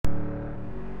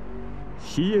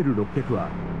CL600 は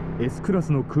S クラ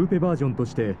スのクーペバージョンと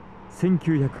して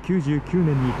1999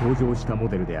年に登場したモ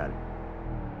デルである。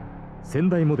先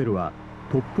代モデルは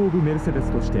トップオブメルセデ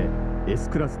スとして S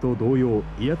クラスと同様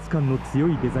威圧感の強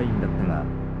いデザインだったが、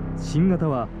新型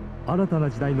は新たな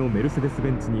時代のメルセデス・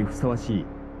ベンツにふさわしい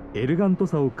エレガント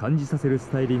さを感じさせるス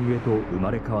タイリングへと生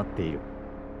まれ変わっている。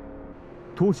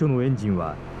当初のエンジン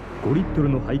は5リットル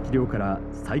の排気量から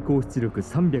最高出力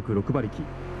306馬力、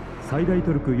最大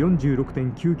トルク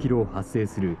 46.9 キロを発生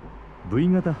する V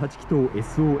型8気筒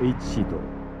SOHC と、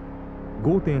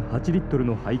5.8リットル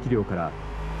の排気量から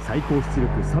最高出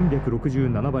力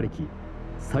367馬力、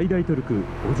最大トルク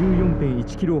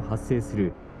 54.1 キロを発生す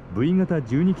る V 型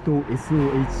12気筒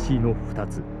SOHC の2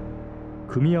つ。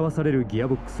組み合わされるギア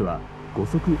ボックスは5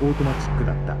速オートマチック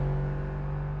だった。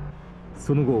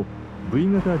その後 V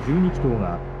型12気筒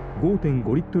が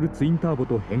 5.5 リットルツインターボ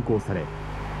と変更され、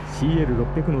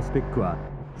 CL600 のスペックは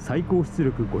最高出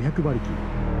力500馬力、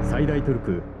最大トル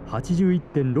ク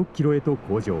 81.6 キロへと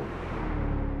向上。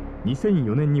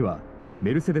2004年には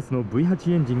メルセデスの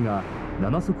V8 エンジンが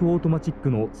7速オートマチッ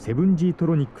クの 7G ト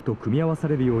ロニックと組み合わさ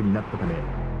れるようになったため、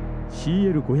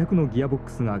 CL500 のギアボッ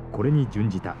クスがこれに準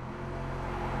じた。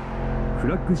フ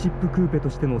ラッグシップクーペと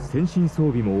しての先進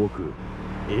装備も多く、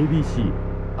 ABC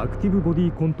アクティブボデ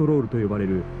ィコントロールと呼ばれ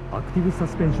るアクティブサ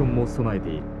スペンションも備えて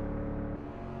いる。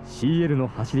 CL の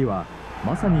走りは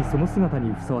まさにその姿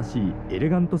にふさわしいエレ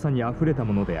ガントさにあふれた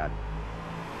ものである。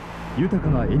豊か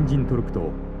なエンジントルク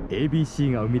と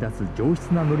ABC が生み出す上質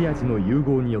な乗り味の融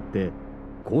合によって、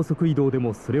高速移動で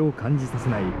もそれを感じさせ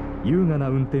ない優雅な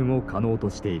運転を可能と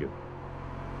している。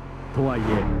とはい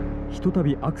え、ひとた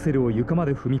びアクセルを床ま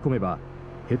で踏み込めば、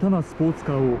下手なスポーツ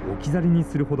カーを置き去りに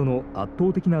するほどの圧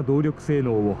倒的な動力性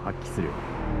能を発揮する。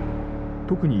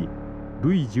特に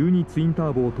V12 ツイン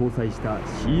ターボを搭載した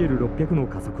CL600 の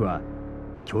加速は、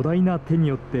巨大な手に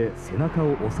よって背中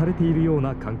を押されているよう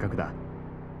な感覚だ。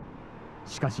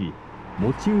しかし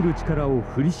持ちうる力を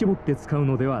振り絞って使う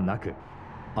のではなく、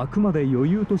あくまで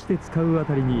余裕として使うあ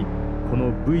たりに、こ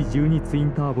の V12 ツイ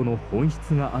ンターボの本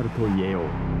質があると言えよう。